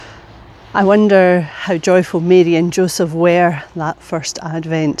I wonder how joyful Mary and Joseph were that first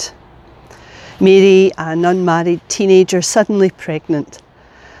Advent. Mary, an unmarried teenager, suddenly pregnant,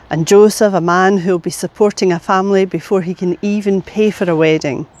 and Joseph, a man who will be supporting a family before he can even pay for a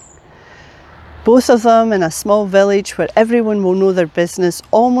wedding. Both of them in a small village where everyone will know their business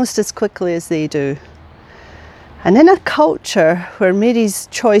almost as quickly as they do. And in a culture where Mary's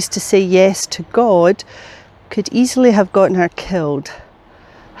choice to say yes to God could easily have gotten her killed,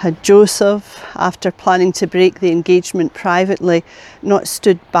 had Joseph, after planning to break the engagement privately, not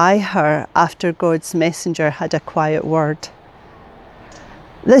stood by her after God's messenger had a quiet word.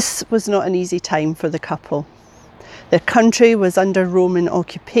 This was not an easy time for the couple. Their country was under Roman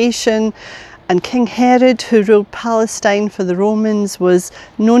occupation, and King Herod, who ruled Palestine for the Romans, was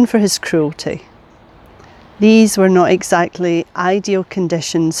known for his cruelty. These were not exactly ideal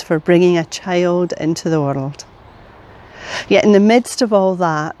conditions for bringing a child into the world. Yet in the midst of all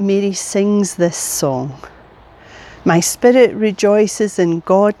that, Mary sings this song. My spirit rejoices in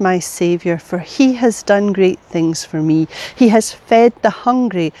God my Saviour, for he has done great things for me. He has fed the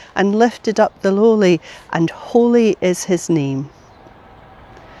hungry and lifted up the lowly, and holy is his name.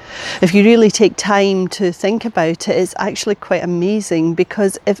 If you really take time to think about it, it's actually quite amazing,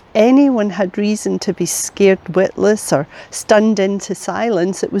 because if anyone had reason to be scared witless or stunned into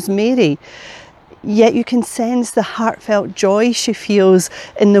silence, it was Mary. Yet you can sense the heartfelt joy she feels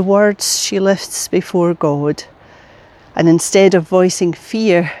in the words she lifts before God. And instead of voicing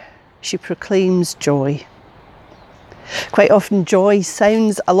fear, she proclaims joy. Quite often joy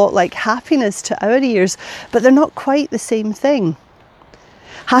sounds a lot like happiness to our ears, but they're not quite the same thing.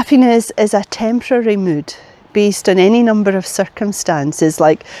 Happiness is a temporary mood based on any number of circumstances,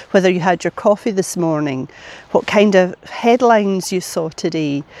 like whether you had your coffee this morning, what kind of headlines you saw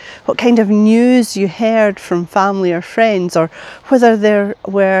today, what kind of news you heard from family or friends, or whether there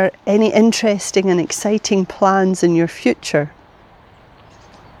were any interesting and exciting plans in your future.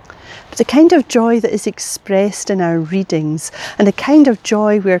 But the kind of joy that is expressed in our readings and the kind of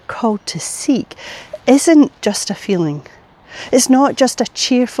joy we're called to seek isn't just a feeling. It's not just a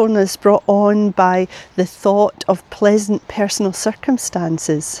cheerfulness brought on by the thought of pleasant personal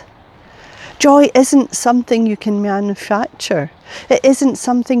circumstances. Joy isn't something you can manufacture. It isn't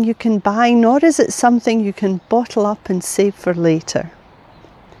something you can buy, nor is it something you can bottle up and save for later.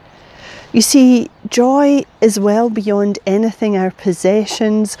 You see, joy is well beyond anything our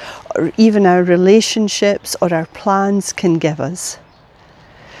possessions or even our relationships or our plans can give us.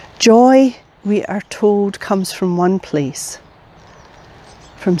 Joy, we are told, comes from one place,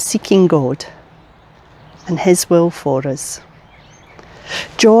 from seeking God and his will for us.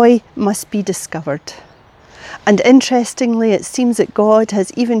 Joy must be discovered. And interestingly, it seems that God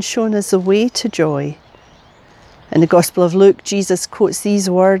has even shown us the way to joy. In the Gospel of Luke, Jesus quotes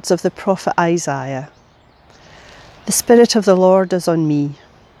these words of the prophet Isaiah. The Spirit of the Lord is on me,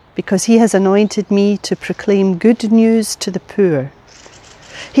 because he has anointed me to proclaim good news to the poor.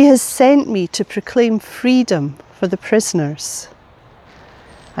 He has sent me to proclaim freedom for the prisoners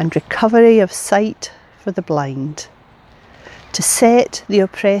and recovery of sight for the blind, to set the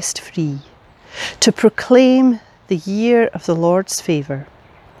oppressed free, to proclaim the year of the Lord's favour,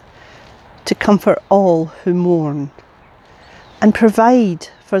 to comfort all who mourn, and provide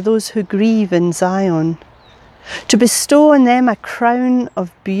for those who grieve in Zion, to bestow on them a crown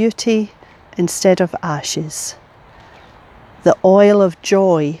of beauty instead of ashes, the oil of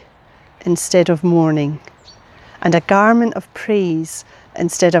joy instead of mourning, and a garment of praise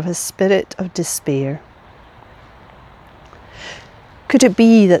instead of a spirit of despair. Could it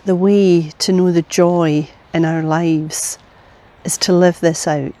be that the way to know the joy in our lives is to live this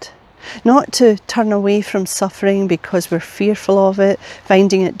out? Not to turn away from suffering because we're fearful of it,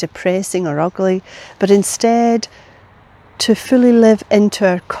 finding it depressing or ugly, but instead to fully live into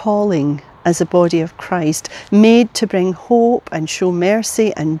our calling as a body of Christ, made to bring hope and show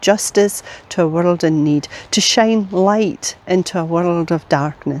mercy and justice to a world in need, to shine light into a world of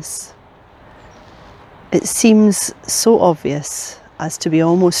darkness. It seems so obvious as to be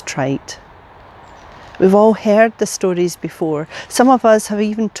almost trite. We've all heard the stories before. Some of us have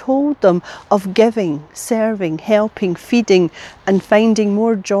even told them of giving, serving, helping, feeding, and finding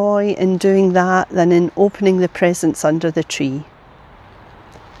more joy in doing that than in opening the presents under the tree.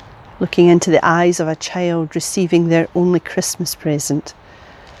 Looking into the eyes of a child receiving their only Christmas present.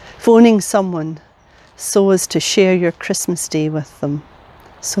 Phoning someone so as to share your Christmas day with them,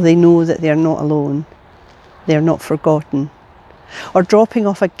 so they know that they are not alone, they are not forgotten. Or dropping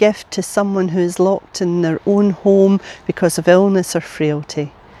off a gift to someone who is locked in their own home because of illness or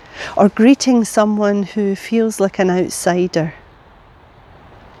frailty. Or greeting someone who feels like an outsider.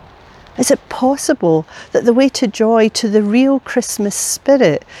 Is it possible that the way to joy, to the real Christmas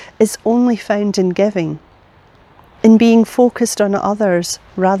spirit, is only found in giving? In being focused on others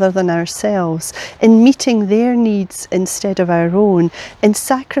rather than ourselves, in meeting their needs instead of our own, in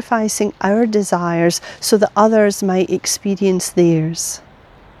sacrificing our desires so that others might experience theirs?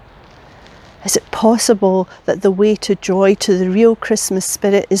 Is it possible that the way to joy, to the real Christmas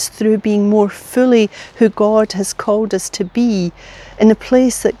spirit, is through being more fully who God has called us to be, in the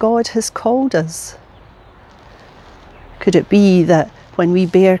place that God has called us? Could it be that when we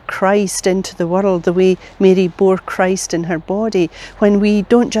bear Christ into the world the way Mary bore Christ in her body, when we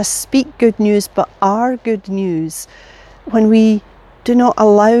don't just speak good news but are good news, when we do not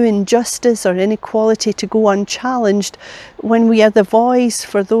allow injustice or inequality to go unchallenged, when we are the voice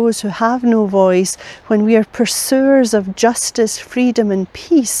for those who have no voice, when we are pursuers of justice, freedom and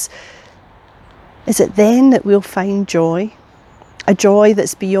peace, is it then that we'll find joy? A joy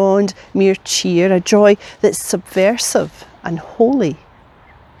that's beyond mere cheer, a joy that's subversive and holy?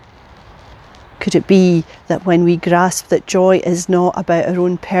 Could it be that when we grasp that joy is not about our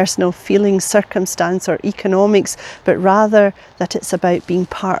own personal feelings, circumstance or economics, but rather that it's about being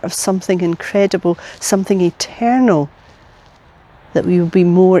part of something incredible, something eternal, that we will be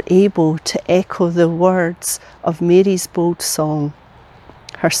more able to echo the words of Mary's bold song,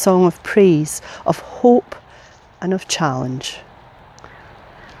 her song of praise, of hope and of challenge?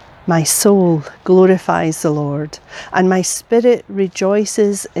 My soul glorifies the Lord, and my spirit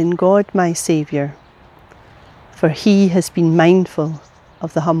rejoices in God my Saviour, for he has been mindful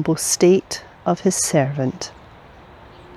of the humble state of his servant.